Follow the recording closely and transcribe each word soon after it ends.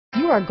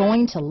are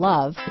going to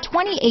love the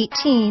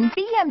 2018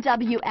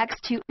 BMW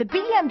X2. The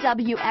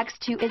BMW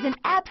X2 is an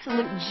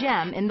absolute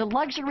gem in the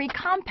luxury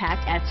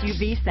compact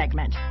SUV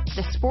segment.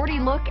 The sporty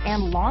look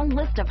and long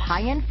list of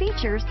high-end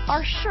features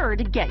are sure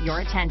to get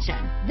your attention.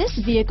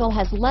 This vehicle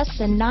has less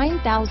than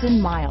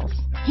 9,000 miles.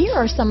 Here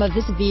are some of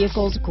this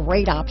vehicle's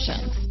great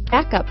options: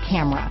 backup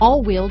camera,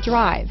 all-wheel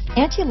drive,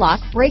 anti-lock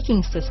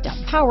braking system,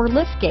 power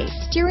liftgate,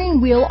 steering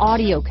wheel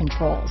audio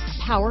controls,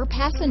 power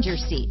passenger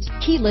seat,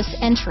 keyless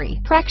entry,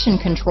 traction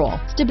control,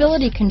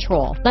 stability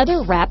control,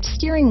 leather-wrapped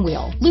steering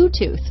wheel,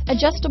 Bluetooth,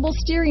 adjustable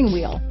steering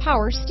wheel,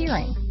 power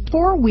steering,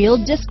 four-wheel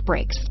disc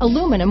brakes,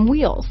 aluminum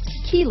wheels,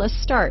 keyless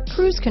start,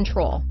 cruise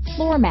control,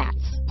 floor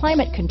mats,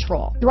 climate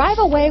control. Drive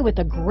away with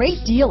a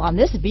great deal on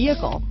this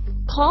vehicle.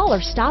 Call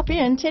or stop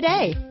in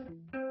today.